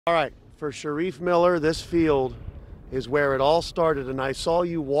All right, for Shareef Miller, this field is where it all started, and I saw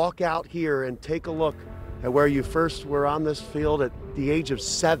you walk out here and take a look at where you first were on this field at the age of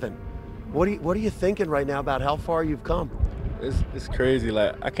 7. What are you thinking right now about how far you've come? It's crazy.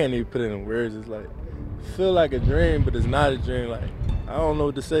 Like, I can't even put it in words. It's like, feel like a dream, but it's not a dream. Like, I don't know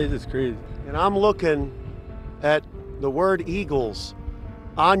what to say. It's just crazy. And I'm looking at the word Eagles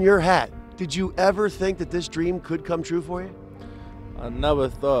on your hat. Did you ever think that this dream could come true for you? I never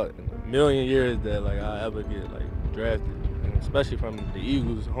thought in a million years that I ever get drafted, and especially from the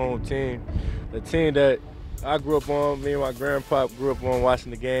Eagles, home team, the team that I grew up on. Me and my grandpa grew up on watching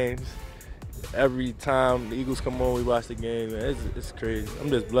the games. Every time the Eagles come on, we watch the game. Man, it's crazy.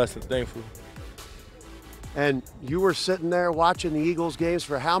 I'm just blessed and thankful. And you were sitting there watching the Eagles games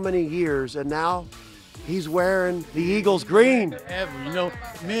for how many years, and now he's wearing the Eagles green. You know,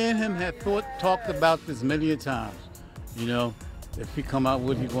 me and him had talked about this many a times. You know, if he come out,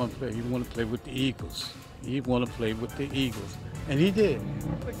 what he want to play? He want to play with the Eagles. He want to play with the Eagles, and he did.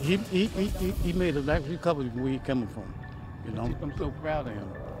 He made a life recovery where he coming from. You know, I'm so proud of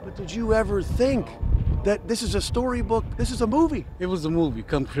him. But did you ever think that this is a storybook? This is a movie. It was a movie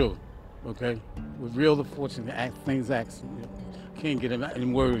come true, okay? With real unfortunate things accident. Can't get him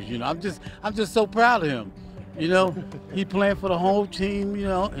in words, you know. I'm just so proud of him. You know, he playing for the whole team, you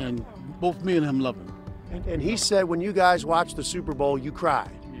know, and both me and him love him. And he said when you guys watched the Super Bowl, you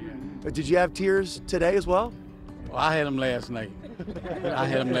cried. Did you have tears today as well? Well, I had him last night. I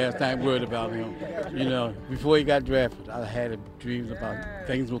had him last night, worried about him. You know, before he got drafted, I had dreams about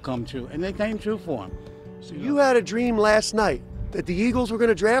things will come true, and they came true for him. So you had a dream last night that the Eagles were going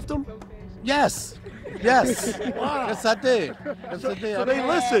to draft him? Yes. Yes. Wow. Yes, I did. Yes, I did. So they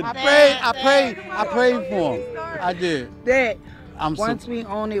listened. I prayed for him. I did. That once we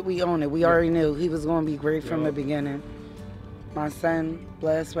own it, we own it. We already knew he was going to be great from the beginning. My son,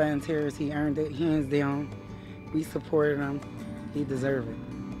 blood, sweat, and tears, he earned it, hands down. We supported him. He deserved it.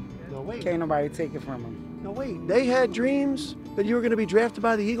 No, wait. Can't nobody take it from him. No, wait. They had dreams that you were going to be drafted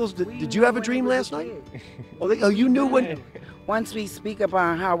by the Eagles. Did you have a dream last night? Oh, you knew when? Once we speak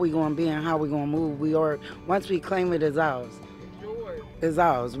about how we going to be and how we going to move, once we claim it as ours. It's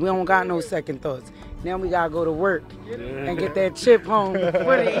ours. We don't got no second thoughts. Now we got to go to work and get that chip home for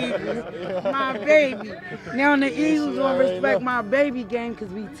the Eagles. My baby. Now the Eagles will respect my baby game because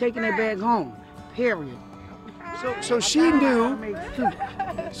we taking it back home. Period. So she knew.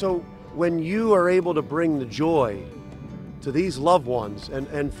 So when you are able to bring the joy to these loved ones,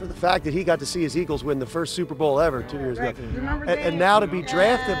 and for the fact that he got to see his Eagles win the first Super Bowl ever 2 years ago, and now to be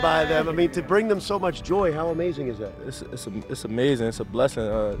drafted by them, I mean, to bring them so much joy, how amazing is that? It's amazing. It's a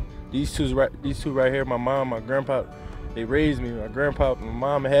blessing. These two right here, my mom, my grandpa, they raised me. My grandpa, my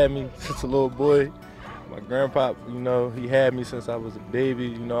mom had me since a little boy. My grandpa, you know, he had me since I was a baby.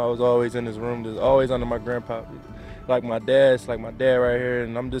 You know, I was always in his room, just always under my grandpa. Like my dad right here,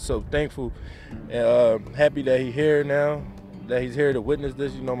 and I'm just so thankful and happy that he's here now, that he's here to witness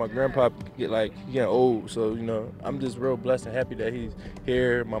this. You know, my grandpa getting old, so you know, I'm just real blessed and happy that he's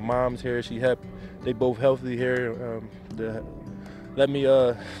here. My mom's here; they both healthy here. Let me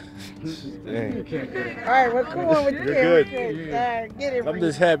All right, we're cool with you. You're good. Get it. I'm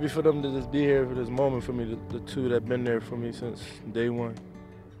just happy for them to just be here for this moment for me. The two that been there for me since day one.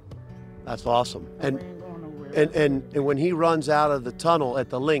 That's awesome. And when he runs out of the tunnel at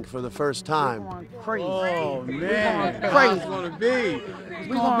the link for the first time. Crazy. Oh man, crazy. It's gonna be. It's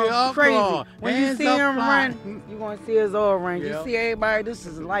We gonna be up crazy. When you see him run, run, you gonna see his all run. Yeah. You see everybody. This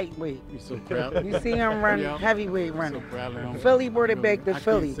is lightweight. you're so proud. You see him run Yeah. heavyweight So running. proud of him. Philly brought it back to I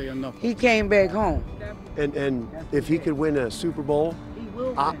Philly. can't say enough. He came back home. And if he could win a Super Bowl,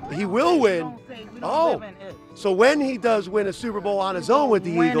 he will We win. don't say- we don't Oh. live in it. So when he does win a Super Bowl on his own with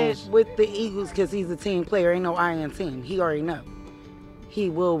the Win Eagles, it with the Eagles because he's a team player. Ain't no I in team. He already know. He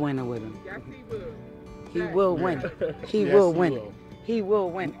will win it with him. Yes, he will. He will win it. He Yes, will he win will. it. He will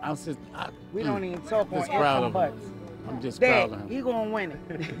win it. We don't even talk on just proud ifs and of him. buts. I'm just proud Dad, of he him. gonna win it.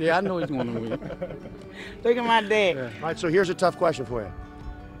 Yeah, I know he's gonna win. Look at my dad. all right, so here's a tough question for you.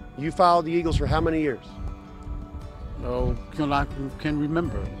 You followed the Eagles for how many years? Oh, I can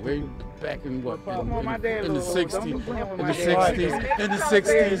remember way back in what? My dad In the little old. Don't be 60s. playing with In my the dad. 60s. In the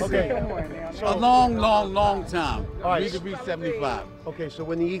 60s. Okay. Come on now. A long time. All right. We could be 75. Okay, so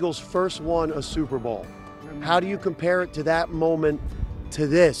when the Eagles first won a Super Bowl, how do you compare it to that moment to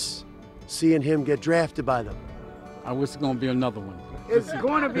this, seeing him get drafted by them? I wish it's gonna be another one. It's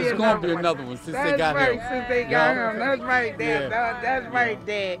going to be It's another gonna be another one since That's they got right, him. since they got Yeah. him. That's right, Dad. Yeah. That's right,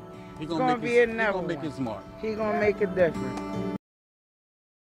 Dad. He gonna make be it, another He gonna make one. it smart. He gonna make it different.